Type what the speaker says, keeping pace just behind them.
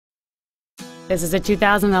This is a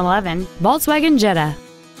 2011 Volkswagen Jetta.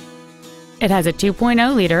 It has a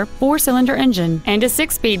 2.0-liter four-cylinder engine and a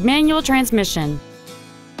 6-speed manual transmission.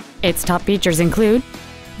 Its top features include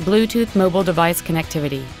Bluetooth mobile device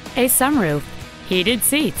connectivity, a sunroof, heated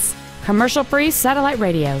seats, commercial-free satellite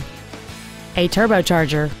radio, a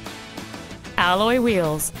turbocharger, alloy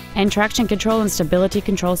wheels, and traction control and stability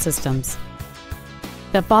control systems.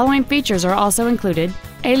 The following features are also included: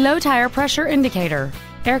 a low tire pressure indicator,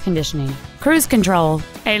 air conditioning, cruise control,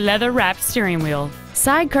 a leather-wrapped steering wheel,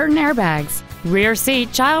 side curtain airbags, rear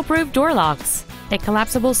seat child-proof door locks, a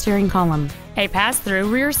collapsible steering column, a pass-through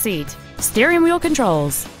rear seat, steering wheel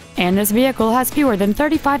controls, and this vehicle has fewer than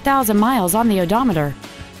 35,000 miles on the odometer.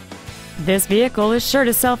 This vehicle is sure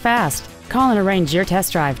to sell fast. Call and arrange your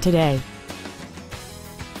test drive today.